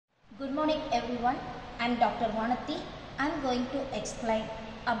Good morning everyone. I am Dr. Vanati. I am going to explain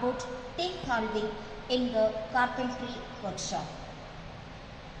about teak carving in the carpentry workshop.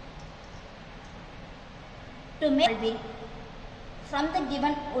 To make carving from the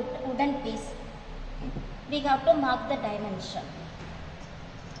given wooden piece, we have to mark the dimension.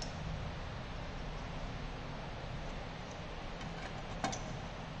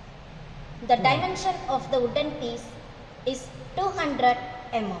 The dimension of the wooden piece is 200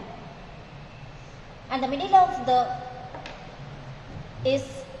 mm. And the middle of the is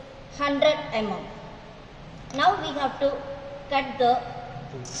 100 mm. Now we have to cut the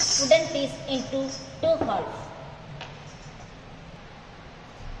wooden piece into two halves.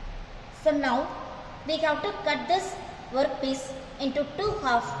 So now we have to cut this workpiece into two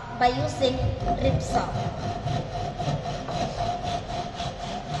halves by using rib saw.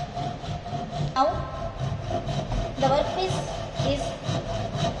 Now the workpiece is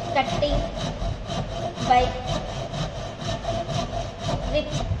cutting by rib.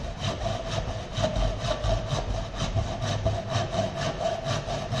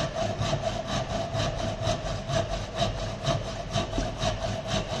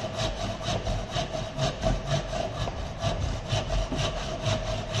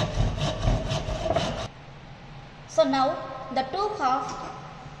 So now the two halves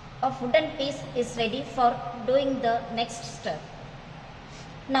of wooden piece is ready for doing the next step.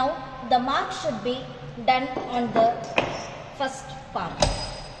 Now the mark should be done on the first part.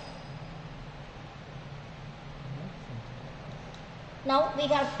 Now we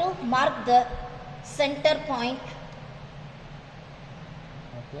have to mark the center point.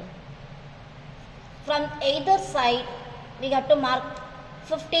 Okay. From either side we have to mark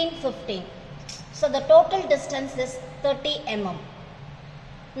 15-15. So the total distance is 30 mm.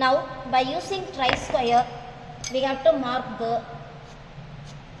 Now by using tri-square we have to mark the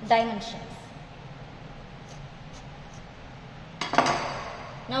dimensions.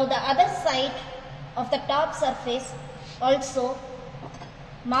 Now the other side of the top surface also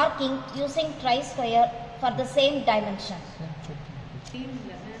marking using tri-square for the same dimension.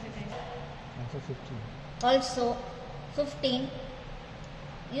 Also 15.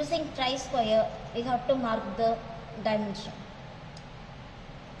 Using tri-square we have to mark the dimension.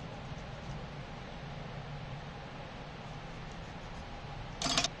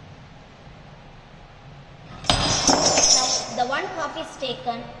 The one half is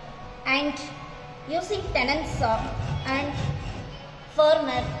taken and using tenon saw and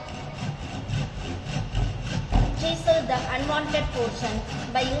firmer chisel the unwanted portion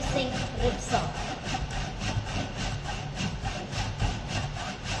by using rib saw.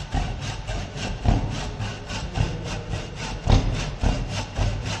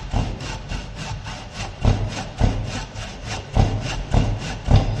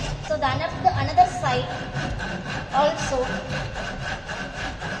 So the another side also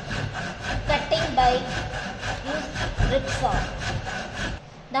cutting by use rib saw.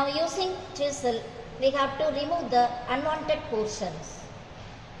 Now using chisel we have to remove the unwanted portions.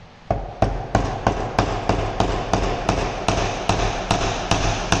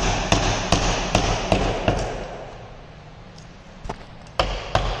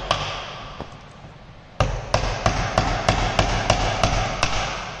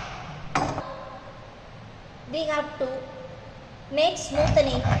 We have to make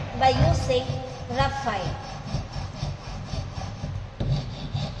smoothening by using rough iron.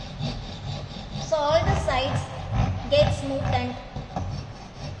 So all the sides get smoothened.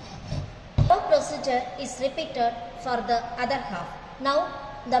 The procedure is repeated for the other half. Now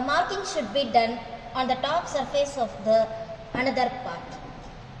the marking should be done on the top surface of the another part.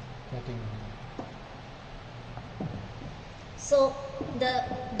 So the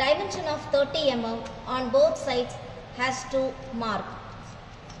dimension of 30 mm on both sides has to mark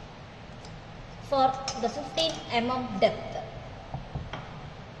for the 15 mm depth.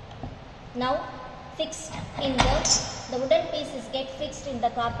 Now fixed in the wooden pieces get fixed in the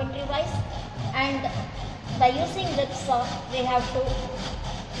carpentry vise, and by using rib saw we have to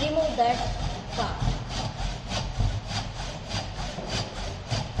remove that part.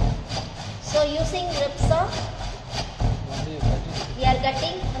 So using rib saw we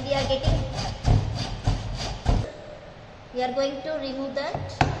are going to remove that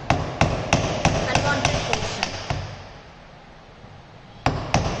unwanted portion.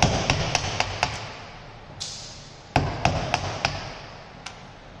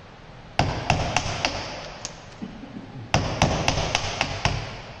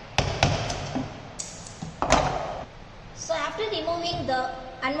 So after removing the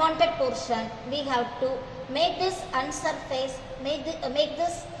unwanted portion, we have to make this unsurface, make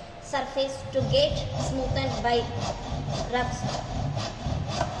this surface to get smoothened by roughs.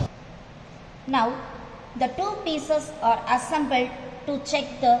 Now the two pieces are assembled to check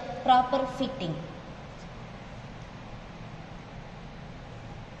the proper fitting.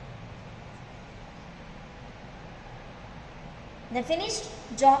 The finished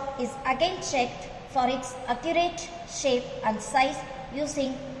job is again checked for its accurate shape and size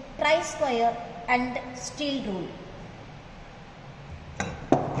using tri-square and steel rule.